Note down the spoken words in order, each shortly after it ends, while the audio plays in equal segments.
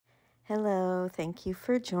Hello, thank you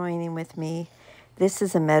for joining with me. This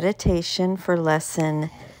is a meditation for lesson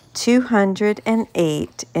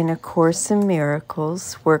 208 in A Course in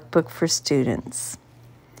Miracles workbook for students.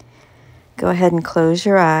 Go ahead and close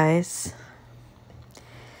your eyes.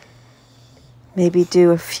 Maybe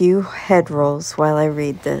do a few head rolls while I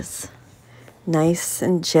read this. Nice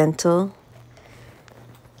and gentle,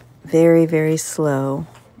 very, very slow,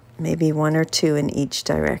 maybe one or two in each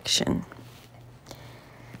direction.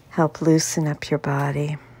 Help loosen up your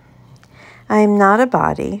body. I am not a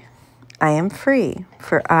body. I am free,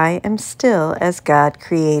 for I am still as God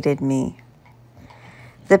created me.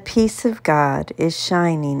 The peace of God is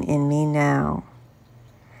shining in me now.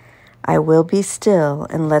 I will be still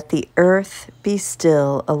and let the earth be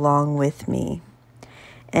still along with me.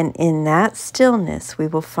 And in that stillness we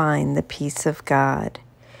will find the peace of God.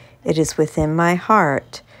 It is within my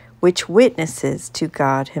heart, which witnesses to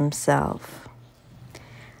God Himself.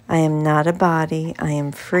 I am not a body, I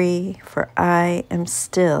am free, for I am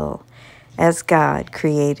still as God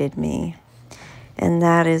created me. And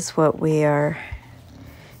that is what we are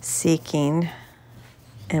seeking,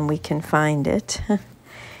 and we can find it.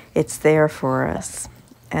 It's there for us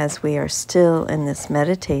as we are still in this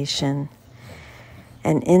meditation.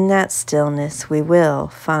 And in that stillness, we will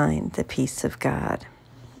find the peace of God.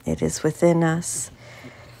 It is within us.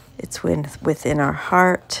 It's within our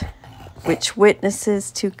heart, which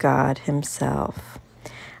witnesses to God Himself.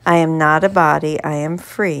 I am not a body, I am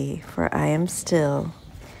free, for I am still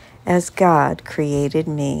as God created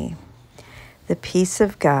me. The peace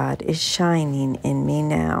of God is shining in me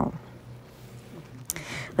now.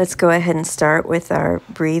 Let's go ahead and start with our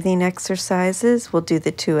breathing exercises. We'll do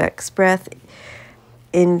the 2x breath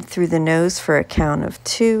in through the nose for a count of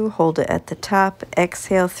 2. Hold it at the top.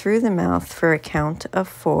 Exhale through the mouth for a count of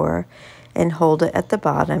 4. And hold it at the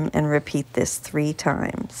bottom and repeat this 3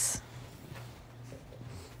 times.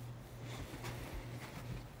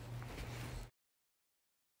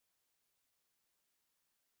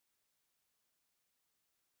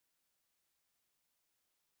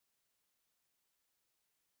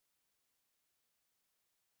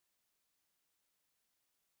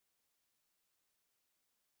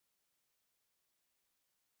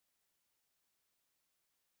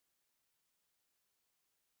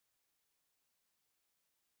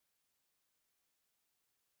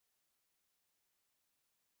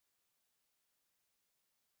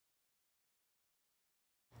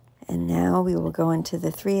 And now we will go into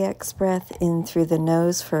the 3x breath in through the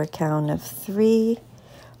nose for a count of 3.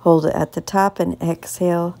 Hold it at the top and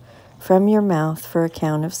exhale from your mouth for a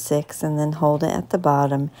count of 6, and then hold it at the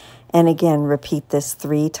bottom. And again, repeat this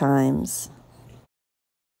 3 times.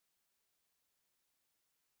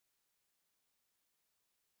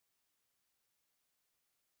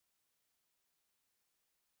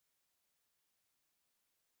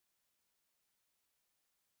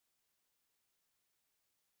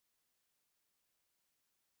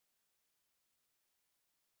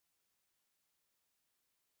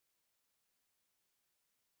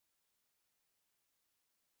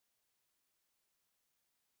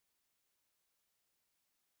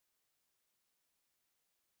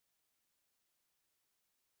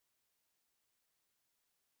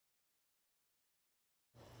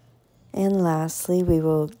 And lastly, we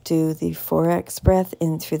will do the 4x breath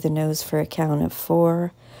in through the nose for a count of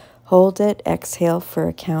 4. Hold it, exhale for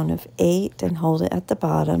a count of 8, and hold it at the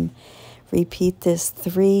bottom. Repeat this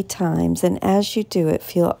 3 times, and as you do it,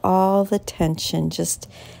 feel all the tension just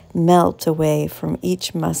melt away from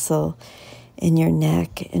each muscle in your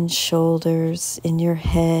neck and shoulders, in your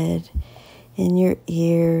head, in your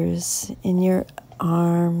ears, in your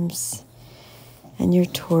arms, and your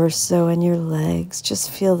torso and your legs.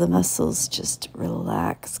 Just feel the muscles just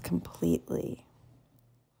relax completely.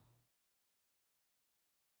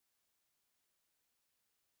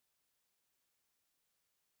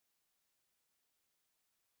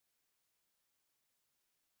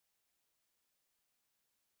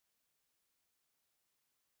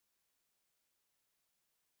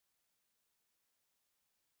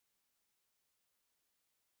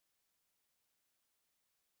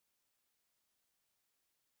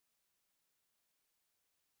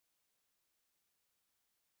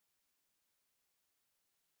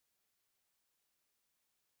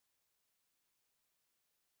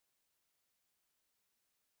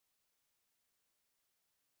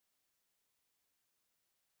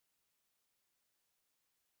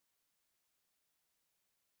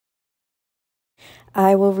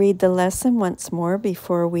 I will read the lesson once more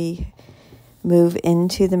before we move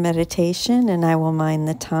into the meditation, and I will mind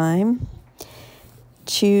the time.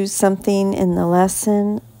 Choose something in the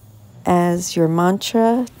lesson as your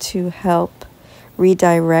mantra to help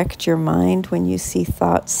redirect your mind when you see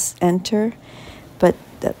thoughts enter. But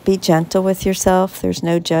be gentle with yourself. There's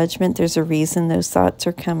no judgment. There's a reason those thoughts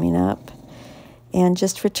are coming up. And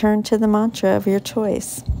just return to the mantra of your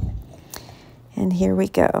choice. And here we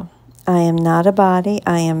go. I am not a body.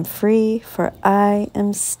 I am free, for I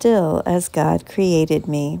am still as God created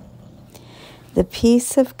me. The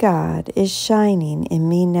peace of God is shining in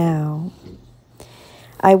me now.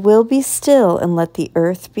 I will be still and let the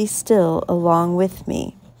earth be still along with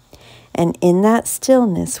me. And in that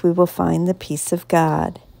stillness we will find the peace of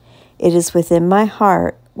God. It is within my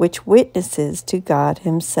heart which witnesses to God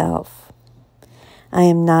Himself. I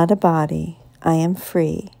am not a body. I am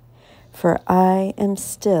free, for I am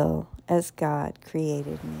still as God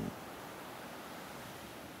created me.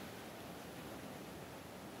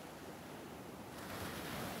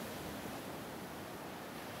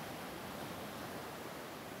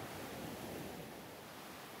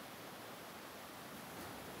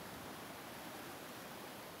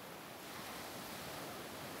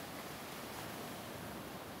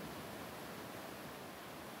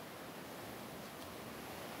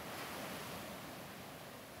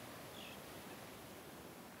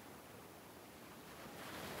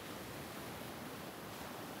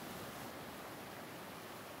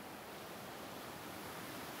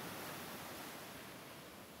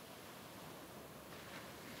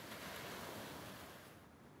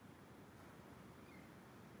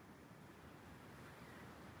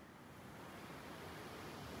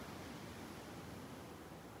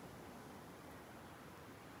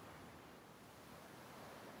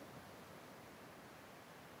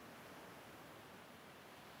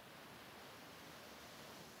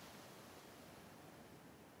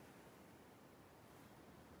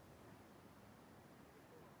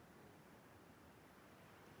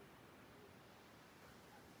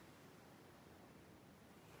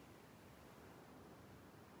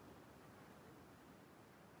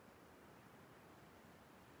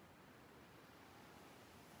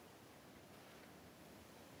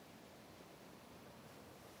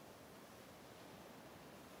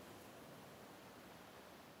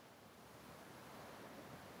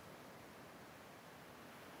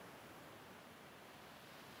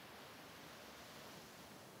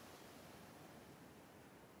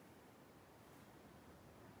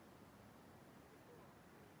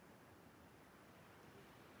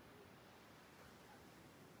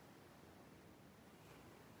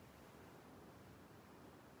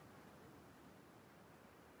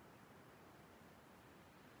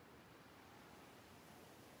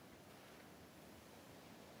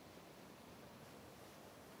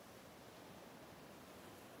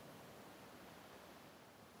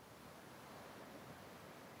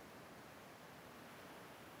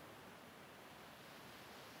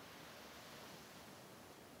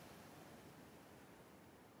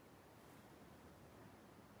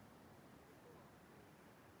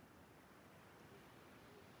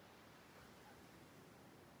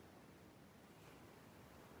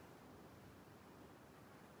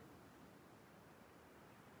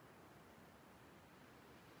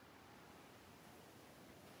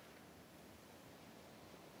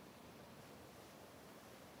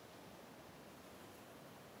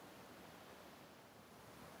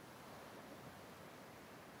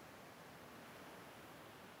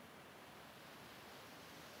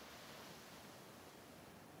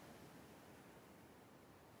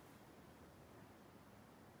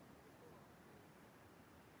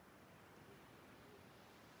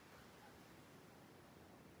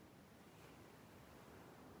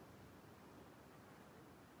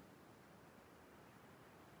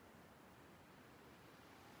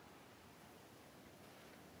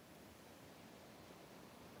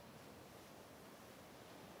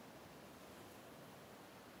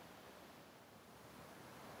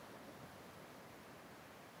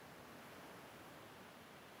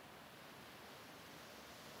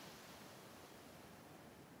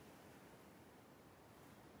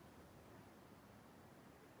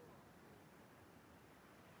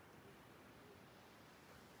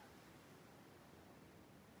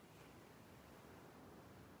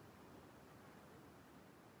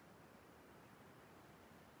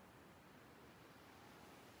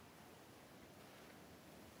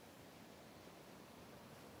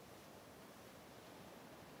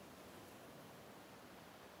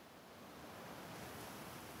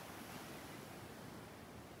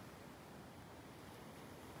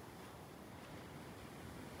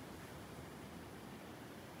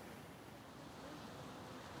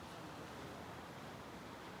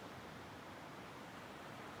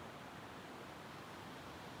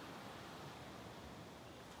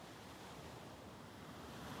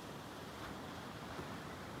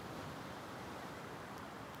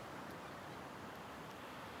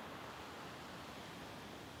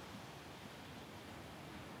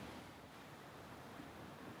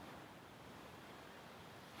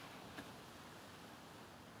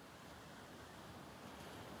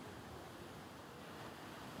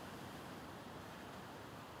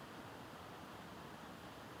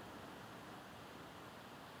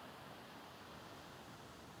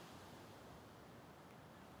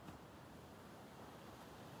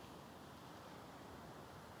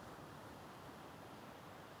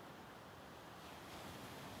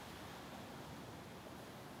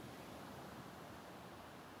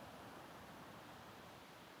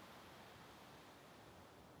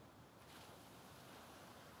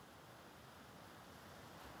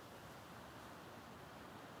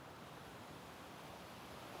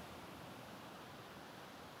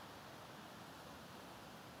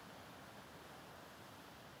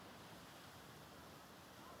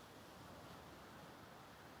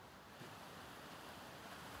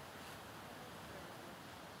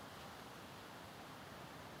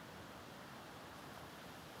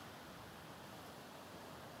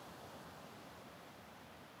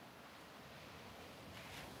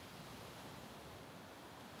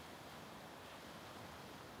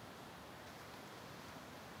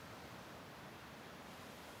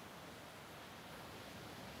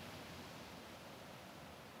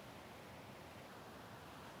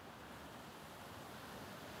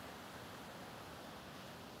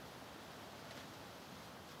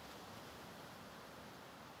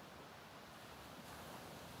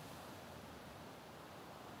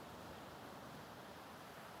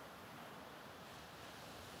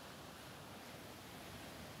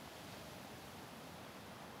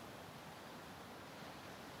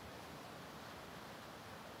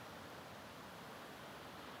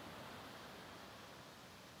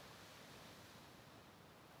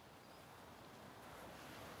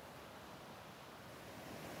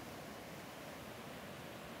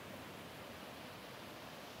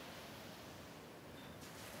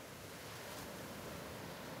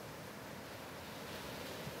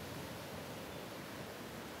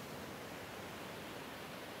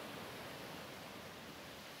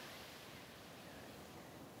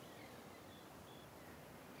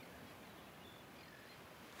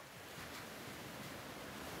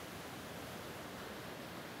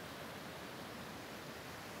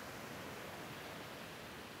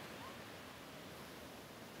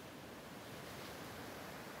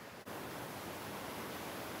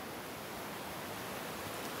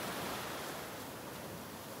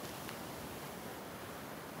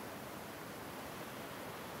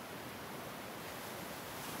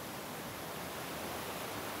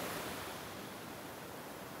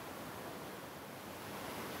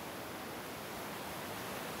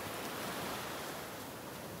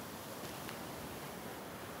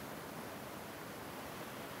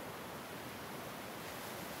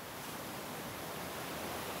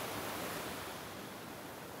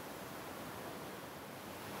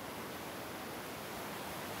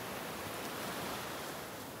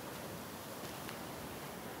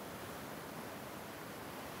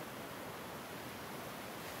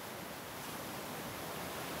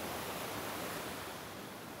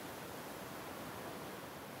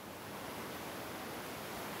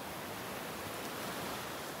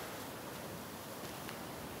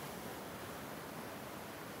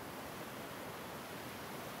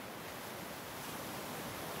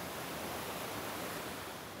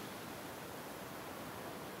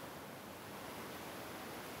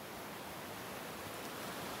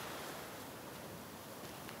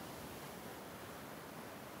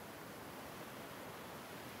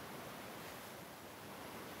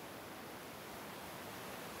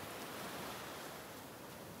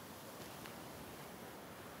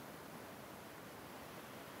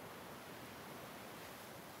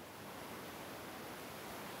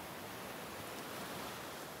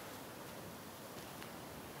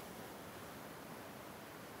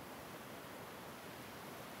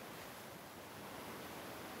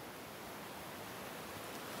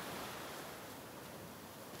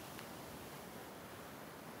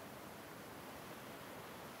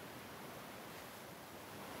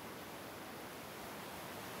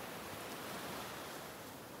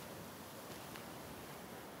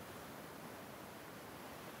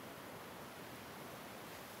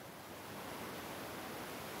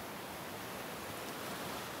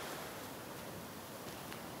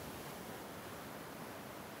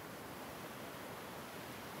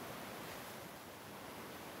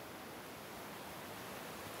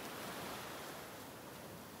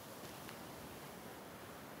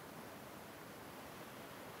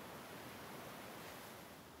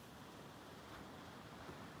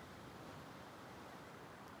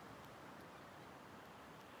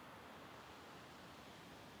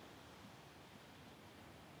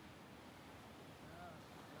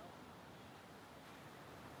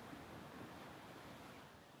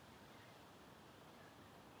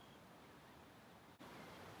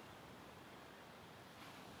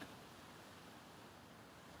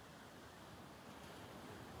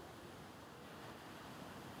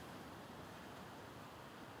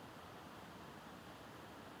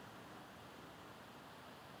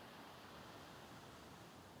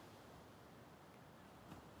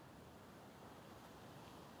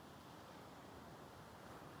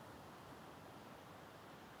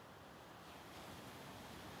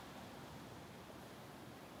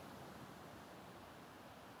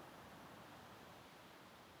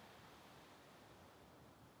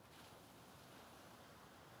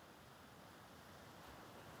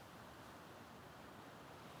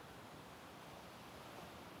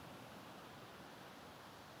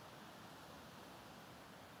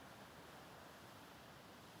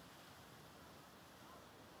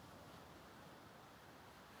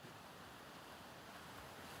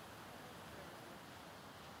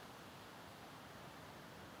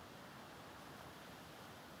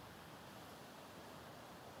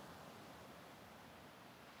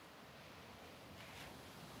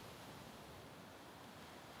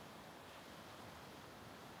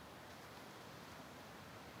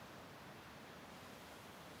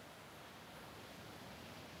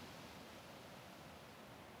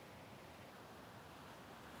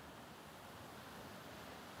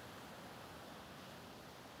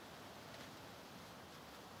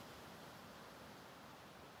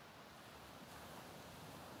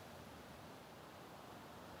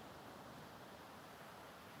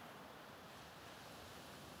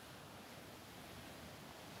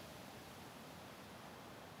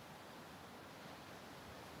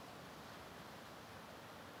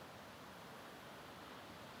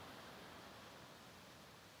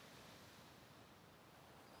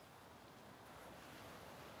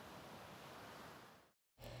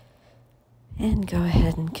 And go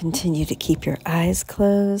ahead and continue to keep your eyes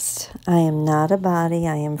closed. I am not a body,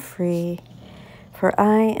 I am free, for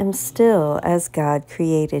I am still as God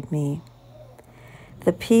created me.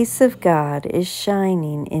 The peace of God is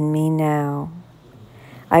shining in me now.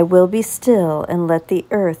 I will be still and let the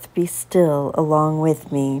earth be still along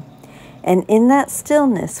with me. And in that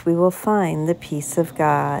stillness we will find the peace of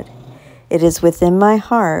God. It is within my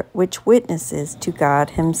heart which witnesses to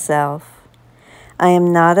God Himself. I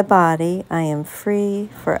am not a body, I am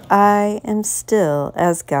free, for I am still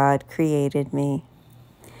as God created me.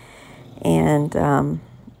 And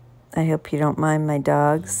I hope you don't mind my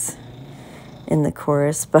dogs in the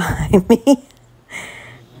chorus behind me.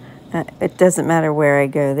 It doesn't matter where I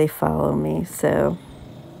go, they follow me, so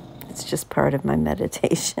it's just part of my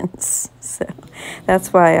meditations. So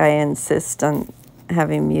that's why I insist on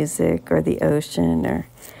having music or the ocean or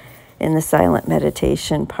in the silent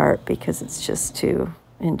meditation part, because it's just too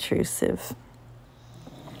intrusive.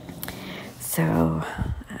 So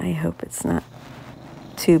I hope it's not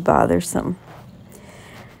too bothersome.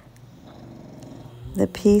 The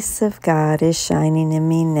peace of God is shining in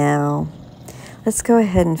me now. Let's go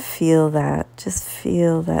ahead and feel that. Just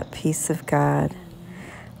feel that peace of God.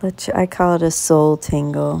 I call it a soul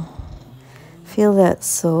tingle. Feel that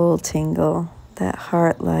soul tingle, that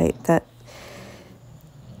heart light, that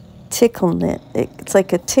tickle. It's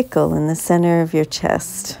like a tickle in the center of your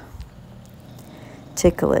chest.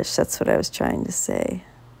 Ticklish, that's what I was trying to say.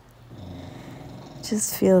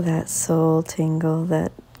 Just feel that soul tingle,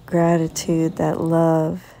 that gratitude, that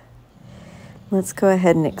love. Let's go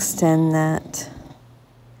ahead and extend that.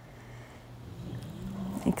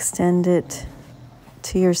 Extend it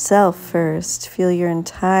to yourself first. Feel your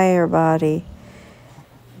entire body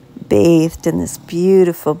bathed in this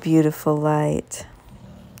beautiful, beautiful light.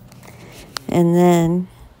 And then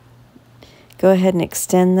go ahead and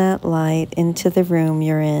extend that light into the room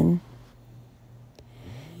you're in.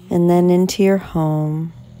 And then into your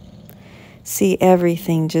home. See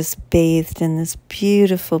everything just bathed in this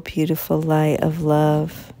beautiful, beautiful light of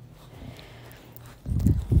love.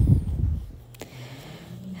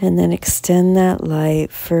 And then extend that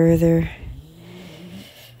light further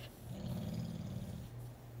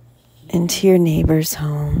into your neighbors'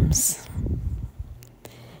 homes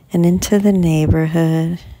and into the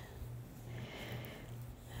neighborhood.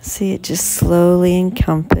 See it just slowly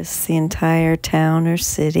encompass the entire town or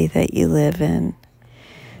city that you live in.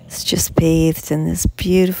 It's just bathed in this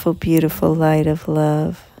beautiful, beautiful light of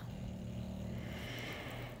love.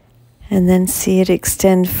 And then see it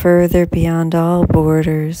extend further beyond all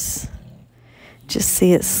borders. Just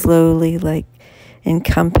see it slowly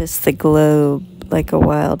encompass the globe like a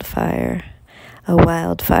wildfire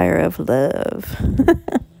of love.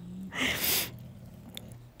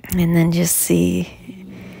 And then just see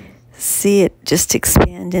it just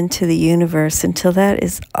expand into the universe until that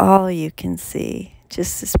is all you can see.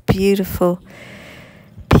 Just this beautiful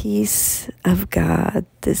peace of God,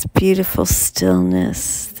 this beautiful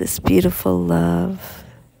stillness, this beautiful love,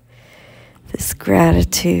 this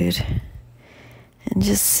gratitude. And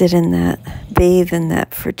just sit in that, bathe in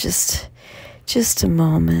that for just a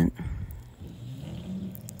moment.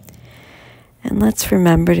 And let's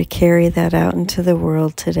remember to carry that out into the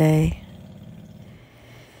world today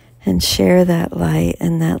and share that light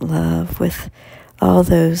and that love with all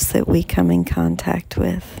those that we come in contact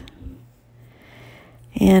with.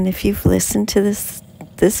 And if you've listened to this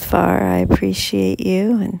far, I appreciate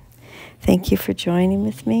you and thank you for joining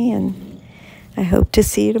with me, and I hope to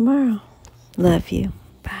see you tomorrow. Love you.